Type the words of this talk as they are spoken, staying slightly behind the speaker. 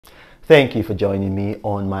Thank you for joining me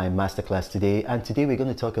on my masterclass today. And today we're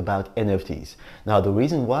going to talk about NFTs. Now, the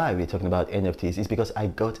reason why we're talking about NFTs is because I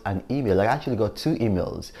got an email. I actually got two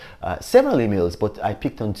emails, several emails, but I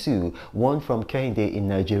picked on two. One from Kehinde in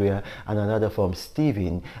Nigeria and another from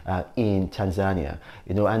Steven in Tanzania.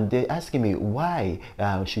 And they're asking me why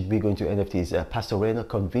should we go into NFTs. Pastor Serena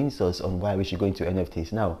convinced us on why we should go into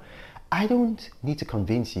NFTs. Now, I don't need to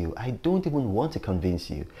convince you. I don't even want to convince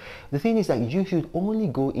you. The thing is that you should only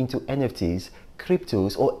go into NFTs,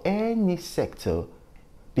 cryptos, or any sector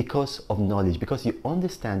because of knowledge, because you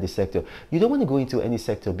understand the sector. You don't want to go into any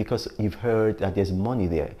sector because you've heard that there's money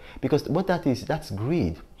there. Because what that is, that's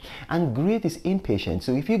greed. And greed is impatient.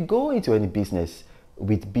 So if you go into any business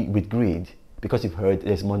with greed because you've heard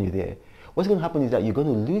there's money there, what's going to happen is that you're going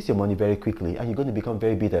to lose your money very quickly and you're going to become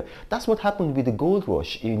very bitter. That's what happened with the gold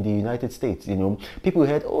rush in the United States. People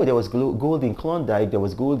heard, oh, there was gold in Klondike, there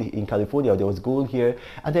was gold in California, there was gold here.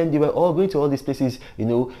 And then they were all going to all these places.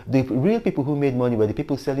 The real people who made money were the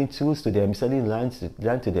people selling tools to them, selling land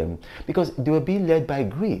to them, because they were being led by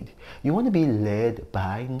greed. You want to be led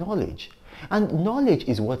by knowledge. And knowledge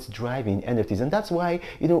is what's driving NFTs. And that's why,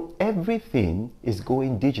 everything is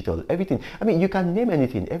going digital. Everything. I mean, you can name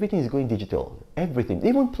anything. Everything is going digital. Everything.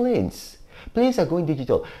 Even planes. Planes are going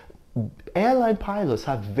digital. Airline pilots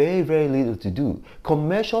have very, very little to do.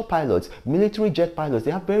 Commercial pilots, military jet pilots,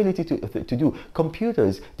 they have very little to do.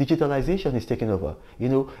 Computers, digitalization is taking over.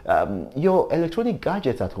 Your electronic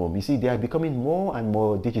gadgets at home, you see, they are becoming more and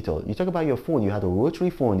more digital. You talk about your phone, you had a rotary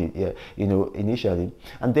phone, initially,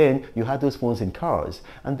 and then you had those phones in cars,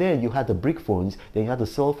 and then you had the brick phones, then you had the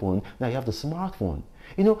cell phone, now you have the smartphone.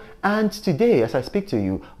 And today, as I speak to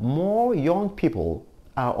you, more young people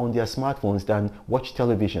are on their smartphones than watch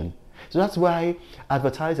television. So that's why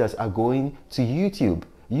advertisers are going to YouTube.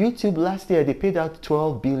 YouTube last year, they paid out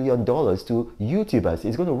 $12 billion to YouTubers.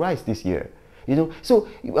 It's going to rise this year. So,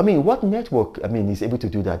 I mean, what network, is able to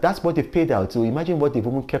do that? That's what they've paid out. So imagine what they've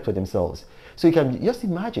even kept for themselves. So you can just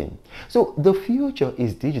imagine. So the future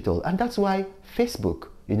is digital. And that's why Facebook,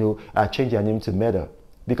 changed their name to Meta,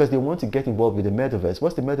 because they want to get involved with the metaverse.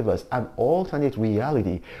 What's the metaverse? An alternate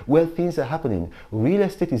reality where things are happening. Real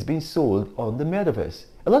estate is being sold on the metaverse.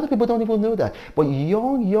 A lot of people don't even know that. But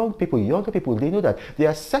younger people, they know that there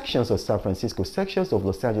are sections of San Francisco, sections of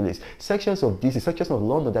Los Angeles, sections of DC, sections of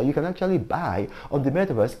London that you can actually buy on the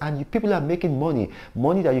metaverse, and people are making money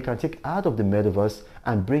that you can take out of the metaverse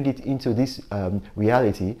and bring it into this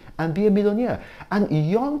reality and be a millionaire. And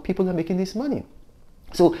young people are making this money.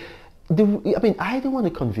 So I don't want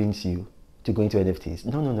to convince you to go into NFTs.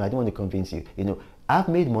 No, I don't want to convince you. I've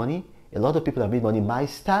made money. A lot of people have made money. My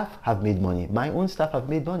staff have made money. My own staff have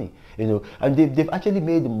made money. And they've actually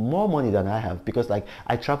made more money than I have, because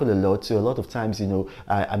I travel a lot. So a lot of times,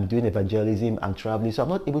 I'm doing evangelism, I'm traveling. So I'm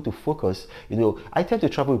not able to focus. I tend to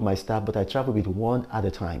travel with my staff, but I travel with one at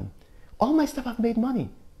a time. All my staff have made money.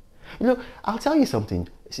 I'll tell you something.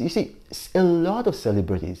 You see, a lot of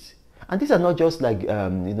celebrities, and these are not just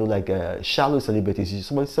shallow celebrities.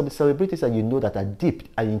 Some celebrities that that are deep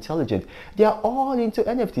and intelligent. They are all into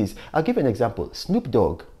NFTs. I'll give you an example. Snoop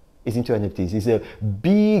Dogg is into NFTs. He's a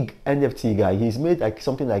big NFT guy. He's made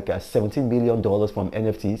something like $17 million from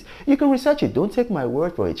NFTs. You can research it. Don't take my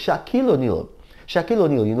word for it. Shaquille O'Neal,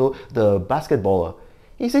 the basketballer,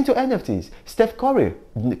 he's into NFTs. Steph Curry,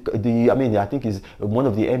 I think he's one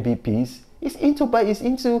of the MVPs. He's into,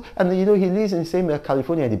 and he lives in the same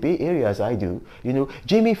California, the Bay Area as I do.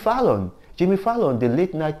 Jimmy Fallon, the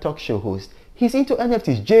late night talk show host, he's into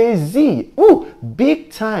NFTs. Jay-Z,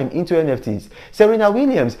 big time into NFTs. Serena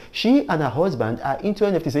Williams, she and her husband are into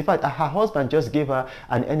NFTs. In fact, her husband just gave her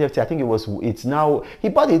an NFT. I think it's now, he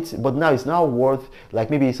bought it, but now it's now worth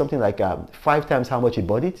maybe something like 5 times how much he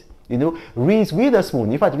bought it. Reese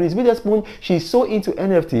Witherspoon. In fact, Reese Witherspoon, she's so into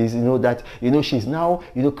NFTs, that, she's now,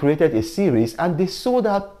 created a series and they sold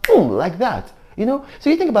out, boom, like that. So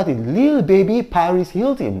you think about it, Lil Baby, Paris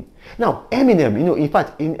Hilton. Now, Eminem, in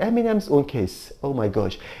fact, in Eminem's own case, oh my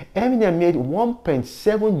gosh, Eminem made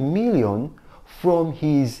 1.7 million from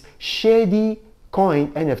his Shady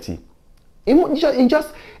Coin NFT. In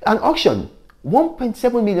just an auction,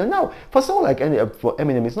 1.7 million. Now, for someone like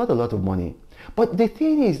Eminem, it's not a lot of money. But the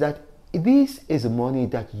thing is that this is money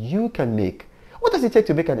that you can make. What does it take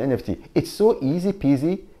to make an NFT? It's so easy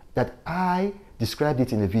peasy that I described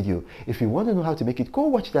it in a video. If you want to know how to make it, go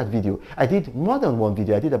watch that video. I did more than one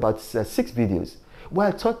video. I did about 6 videos where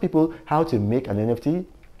I taught people how to make an NFT,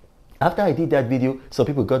 After I did that video, some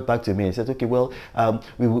people got back to me and said, okay, well,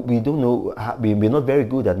 we don't know, we're not very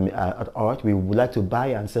good at art. We would like to buy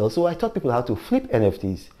and sell. So I taught people how to flip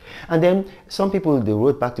NFTs. And then some people, they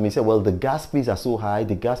wrote back to me and said, well, the gas fees are so high,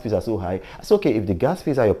 the gas fees are so high. I said, okay, if the gas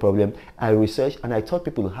fees are your problem, I researched and I taught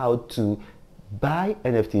people how to buy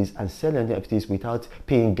NFTs and sell NFTs without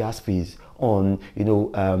paying gas fees on, you know,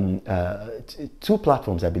 2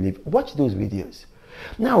 platforms, I believe. Watch those videos.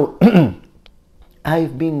 Now,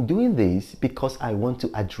 I've been doing this because I want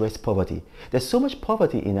to address poverty. There's so much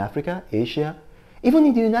poverty in Africa, Asia, even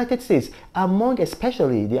in the United States, among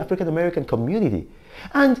especially the African American community.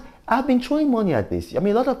 And I've been throwing money at this. I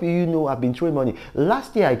mean, a lot of you know I've been throwing money.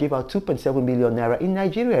 Last year, I gave out 2.7 million naira in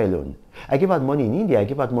Nigeria alone. I gave out money in India. I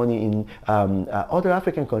gave out money in other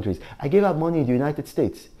African countries. I gave out money in the United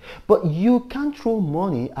States. But you can't throw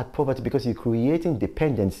money at poverty because you're creating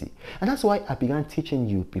dependency. And that's why I began teaching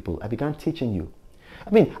you people. I began teaching you. I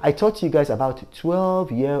mean, I taught you guys about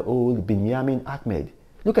 12-year-old Binyamin Ahmed.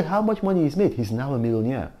 Look at how much money he's made. He's now a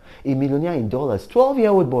millionaire in dollars.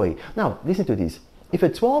 12-year-old boy. Now, listen to this. If a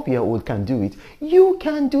 12-year-old can do it, you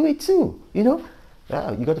can do it too. You know,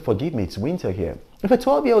 you got to forgive me. It's winter here. If a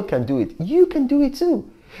 12-year-old can do it, you can do it too.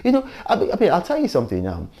 You know, I mean, I'll tell you something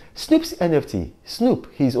now. Snoop's NFT,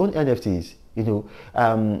 Snoop, his own NFTs, you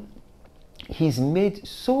know, he's made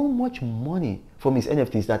so much money from his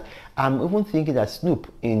NFTs that I'm even thinking that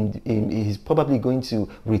Snoop is probably going to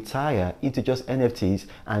retire into just NFTs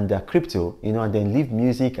and crypto, you know, and then leave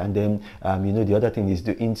music, and then you know, the other thing is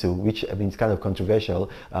into, which I mean, it's kind of controversial,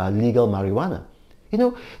 legal marijuana. You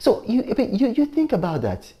know, so you think about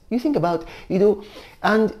that. You think about, you know,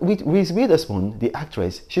 and with Reese Witherspoon, the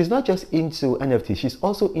actress, she's not just into NFTs, she's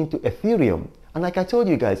also into Ethereum. And like I told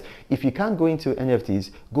you guys, if you can't go into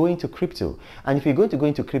NFTs, go into crypto. And if you're going to go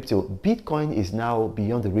into crypto, Bitcoin is now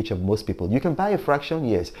beyond the reach of most people. You can buy a fraction,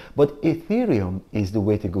 yes, but Ethereum is the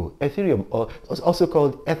way to go. Ethereum, or also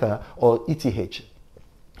called Ether or ETH.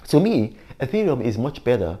 To me, Ethereum is much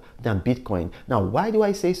better than Bitcoin. Now, why do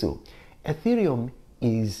I say so? Ethereum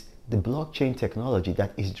is the blockchain technology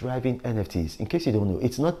that is driving NFTs. In case you don't know,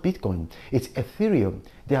 it's not Bitcoin, it's Ethereum.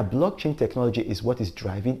 Their blockchain technology is what is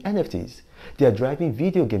driving NFTs. They are driving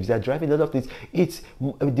video games. They are driving a lot of things.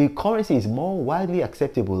 The currency is more widely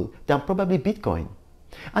acceptable than probably Bitcoin.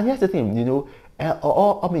 And here's the thing, you know,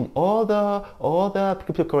 all the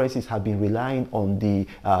cryptocurrencies have been relying on the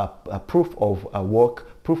proof of work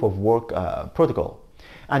protocol.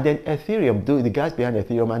 And then Ethereum, the guys behind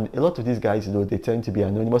Ethereum, and a lot of these guys, you know, they tend to be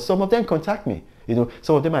anonymous. Some of them contact me. You know,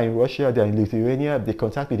 some of them are in Russia, they're in Lithuania. They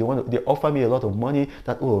contact me. They offer me a lot of money.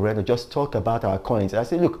 That, oh, Reno, just talk about our coins. I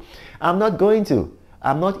say, look, I'm not going to.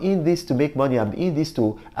 I'm not in this to make money. I'm in this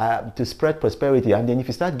to spread prosperity. And then if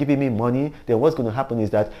you start giving me money, then what's going to happen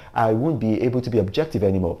is that I won't be able to be objective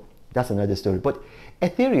anymore. That's another story. But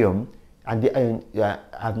Ethereum, and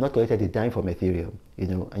I've not collected a dime from Ethereum, you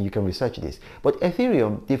know, and you can research this. But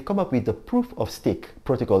Ethereum, they've come up with the proof of stake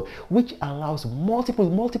protocol, which allows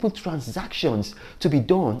multiple transactions to be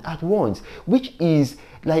done at once, which is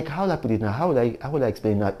like, how will I put it now? How will I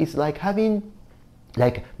explain that? It's like having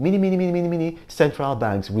like many central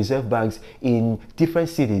banks, reserve banks in different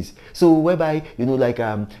cities. So whereby, you know, like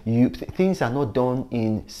things are not done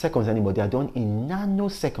in seconds anymore. They are done in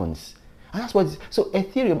nanoseconds. And that's what it is. So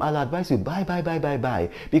Ethereum, I'll advise you, buy.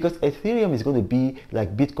 Because Ethereum is going to be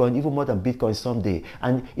like Bitcoin, even more than Bitcoin someday.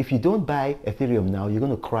 And if you don't buy Ethereum now, you're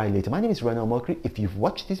going to cry later. My name is Reno Mokri. If you've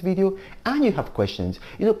watched this video and you have questions,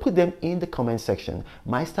 you know, put them in the comment section.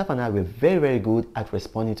 My staff and I were very good at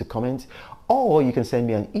responding to comments. Or you can send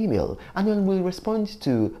me an email and then we'll respond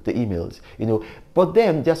to the emails, you know. But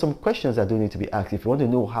then there are some questions that do need to be asked. If you want to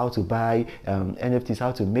know how to buy NFTs,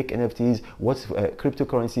 how to make NFTs, what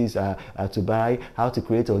cryptocurrencies to buy, how to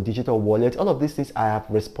create a digital wallet, all of these things, I have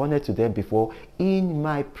responded to them before in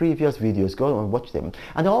my previous videos. Go and watch them.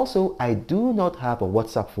 And also, I do not have a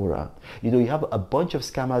WhatsApp forum. You know, you have a bunch of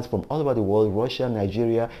scammers from all over the world, Russia,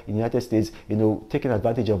 Nigeria, United States, you know, taking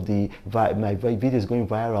advantage of my videos going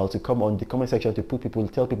viral to come on the comment section to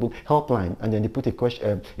tell people helpline, and then they put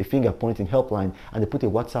a finger pointing helpline, and they put a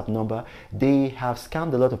WhatsApp number. They have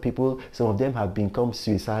scammed a lot of people. Some of them have become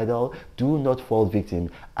suicidal. Do not fall victim.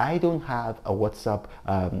 I don't have a WhatsApp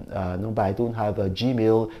number. I don't have a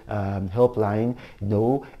Gmail helpline.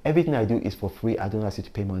 No, everything I do is for free. I don't ask you to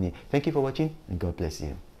pay money. Thank you for watching, and God bless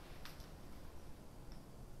you.